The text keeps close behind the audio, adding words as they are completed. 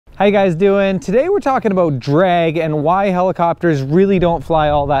How you guys doing? Today we're talking about drag and why helicopters really don't fly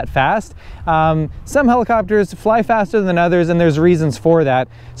all that fast. Some helicopters fly faster than others, and there's reasons for that.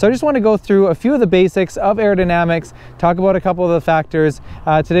 So I just want to go through a few of the basics of aerodynamics, talk about a couple of the factors.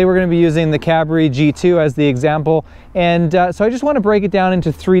 Today we're going to be using the Cabri G2 as the example, and so I just want to break it down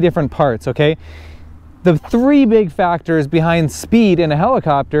into three different parts, okay? The three big factors behind speed in a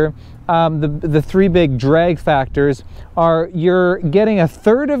helicopter, the three big drag factors are: you're getting a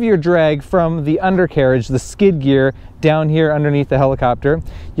third of your drag from the undercarriage, the skid gear down here underneath the helicopter.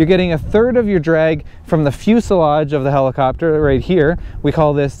 You're getting a third of your drag from the fuselage of the helicopter right here. We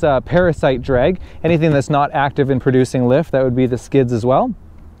call this parasite drag. Anything that's not active in producing lift, that would be the skids as well.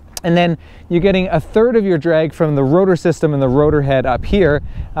 And then you're getting a third of your drag from the rotor system and the rotor head up here,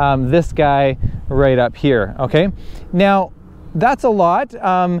 this guy right up here, okay? Now, that's a lot,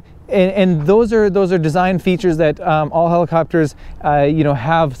 and those are design features that all helicopters,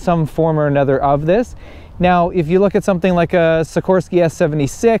 have some form or another of this. Now, if you look at something like a Sikorsky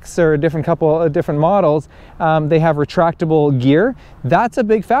S-76 or a couple of different models, they have retractable gear. That's a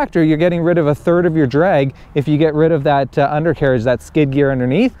big factor. You're getting rid of a third of your drag if you get rid of that undercarriage, that skid gear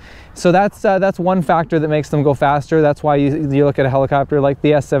underneath. So that's one factor that makes them go faster. That's why you look at a helicopter like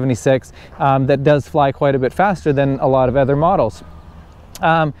the S-76 that does fly quite a bit faster than a lot of other models.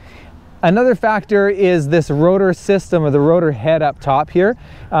 Another factor is this rotor system, or the rotor head up top here.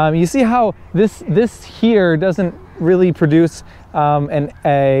 You see how this here doesn't really produce an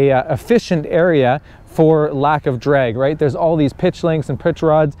efficient area for lack of drag, right? There's all these pitch links and pitch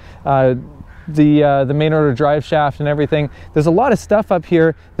rods, the main rotor drive shaft and everything. There's a lot of stuff up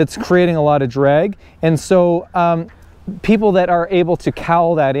here that's creating a lot of drag, and so people that are able to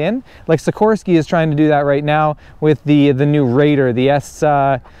cowl that in, like Sikorsky is trying to do that right now with the new Raider, the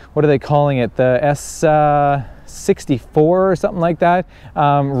what are they calling it? The S-64 or something like that,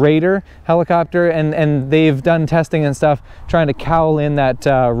 Raider helicopter, and they've done testing and stuff trying to cowl in that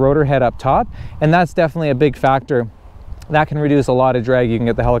rotor head up top, and that's definitely a big factor. That can reduce a lot of drag. You can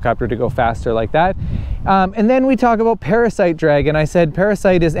get the helicopter to go faster like that. And then we talk about parasite drag, and I said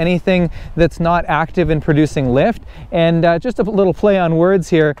parasite is anything that's not active in producing lift. And just a little play on words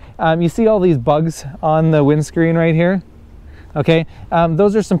here. You see all these bugs on the windscreen right here? Okay,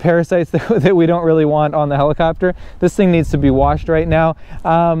 those are some parasites that we don't really want on the helicopter. This thing needs to be washed right now.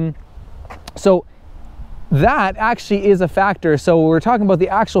 So that actually is a factor. So we're talking about the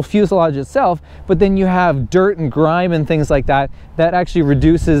actual fuselage itself, but then you have dirt and grime and things like that. That actually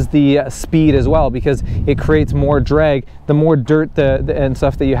reduces the speed as well, because it creates more drag the more dirt and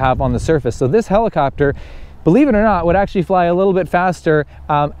stuff that you have on the surface. So this helicopter, believe it or not, would actually fly a little bit faster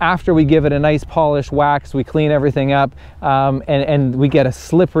after we give it a nice polish wax, we clean everything up, and we get a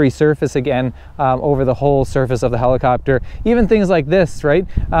slippery surface again over the whole surface of the helicopter. Even things like this, right?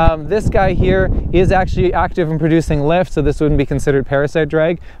 This guy here is actually active in producing lift, so this wouldn't be considered parasite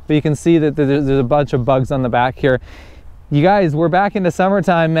drag, but you can see that there's a bunch of bugs on the back here. You guys, we're back into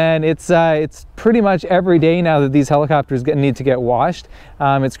summertime, man. It's pretty much every day now that these helicopters need to get washed.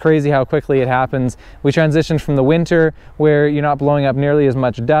 It's crazy how quickly it happens. We transitioned from the winter, where you're not blowing up nearly as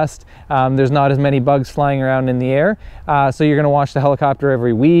much dust. There's not as many bugs flying around in the air. So you're gonna wash the helicopter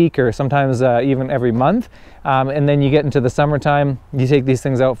every week, or sometimes even every month. And then you get into the summertime, you take these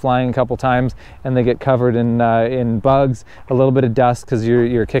things out flying a couple times, and they get covered in bugs, a little bit of dust, because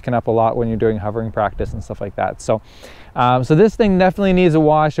you're kicking up a lot when you're doing hovering practice and stuff like that. So this thing definitely needs a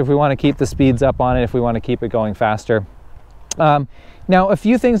wash if we want to keep the speeds up on it, if we want to keep it going faster. Now, a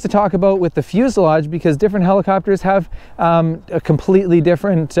few things to talk about with the fuselage, because different helicopters have a completely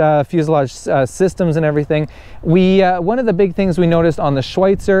different fuselage systems and everything. One of the big things we noticed on the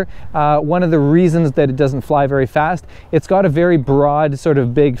Schweitzer, one of the reasons that it doesn't fly very fast, it's got a very broad, sort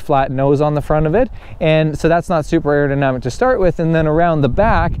of big flat nose on the front of it, and so that's not super aerodynamic to start with. And then around the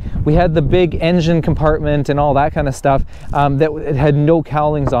back, we had the big engine compartment and all that kind of stuff that had no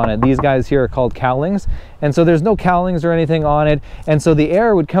cowlings on it. These guys here are called cowlings, and so there's no cowlings or anything on it, and so the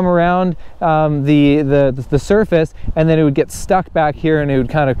air would come around the surface, and then it would get stuck back here, and it would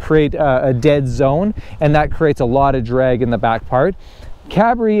kind of create a dead zone, and that creates a lot of drag in the back part.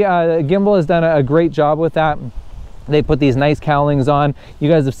 Cabri gimbal has done a great job with that. They put these nice cowlings on. You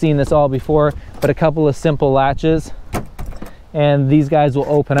guys have seen this all before, but a couple of simple latches, and these guys will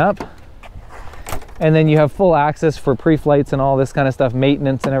open up. And then you have full access for pre-flights and all this kind of stuff,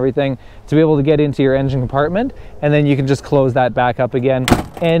 maintenance and everything, to be able to get into your engine compartment, and then you can just close that back up again.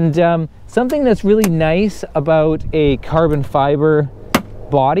 And something that's really nice about a carbon fiber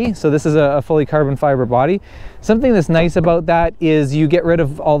body, so this is a fully carbon fiber body, something that's nice about that is you get rid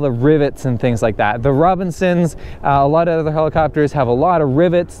of all the rivets and things like that. The Robinsons, a lot of other helicopters have a lot of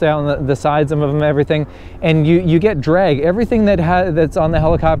rivets down the sides of them, everything, and you get drag. Everything that's on the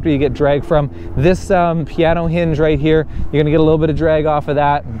helicopter, you get drag from. This piano hinge right here, you're gonna get a little bit of drag off of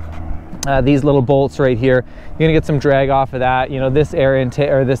that. These little bolts right here, you're gonna get some drag off of that. You know, this air intake,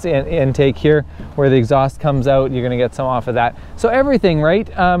 or this intake here where the exhaust comes out, you're gonna get some off of that. So everything, right?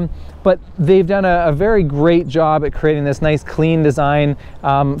 But they've done a very great job at creating this nice clean design,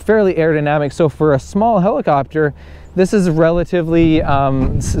 fairly aerodynamic. So for a small helicopter, this is relatively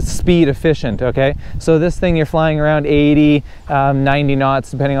speed efficient, okay? So this thing, you're flying around 80, 90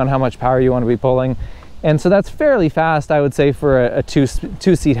 knots, depending on how much power you want to be pulling. And so that's fairly fast, I would say, for a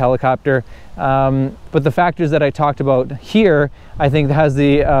two-seat helicopter. But the factors that I talked about here, I think has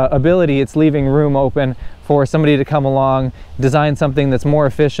the ability, it's leaving room open for somebody to come along, design something that's more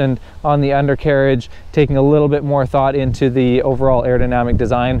efficient on the undercarriage, taking a little bit more thought into the overall aerodynamic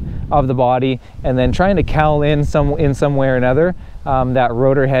design of the body, and then trying to cowl in some way or another that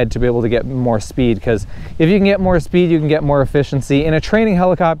rotor head to be able to get more speed. Because if you can get more speed, you can get more efficiency. In a training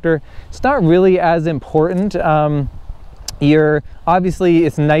helicopter, it's not really as important. Obviously,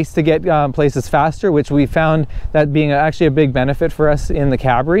 it's nice to get places faster, which we found that being actually a big benefit for us in the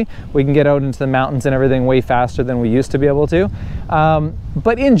Cabri. We can get out into the mountains and everything way faster than we used to be able to.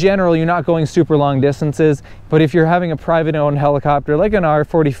 But in general, you're not going super long distances. But if you're having a private owned helicopter like an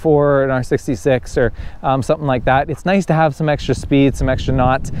R44 or an R66 or something like that, it's nice to have some extra speed, some extra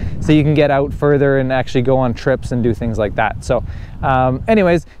knots, so you can get out further and actually go on trips and do things like that. So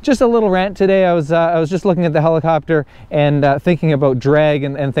anyways, just a little rant today. I was just looking at the helicopter and thinking about drag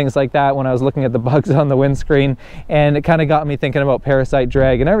and things like that when I was looking at the bugs on the windscreen, and it kind of got me thinking about Parasite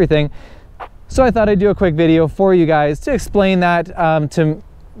Drag and everything. So I thought I'd do a quick video for you guys to explain that, to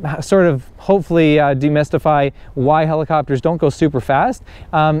sort of hopefully demystify why helicopters don't go super fast.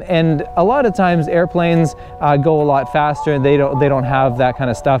 And a lot of times airplanes go a lot faster, and they don't have that kind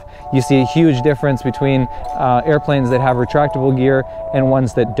of stuff. You see a huge difference between airplanes that have retractable gear and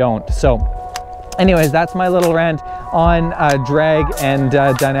ones that don't. So anyways, that's my little rant on drag and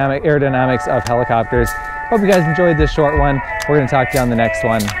aerodynamics of helicopters. Hope you guys enjoyed this short one. We're going to talk to you on the next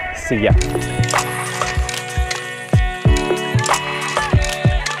one. See ya.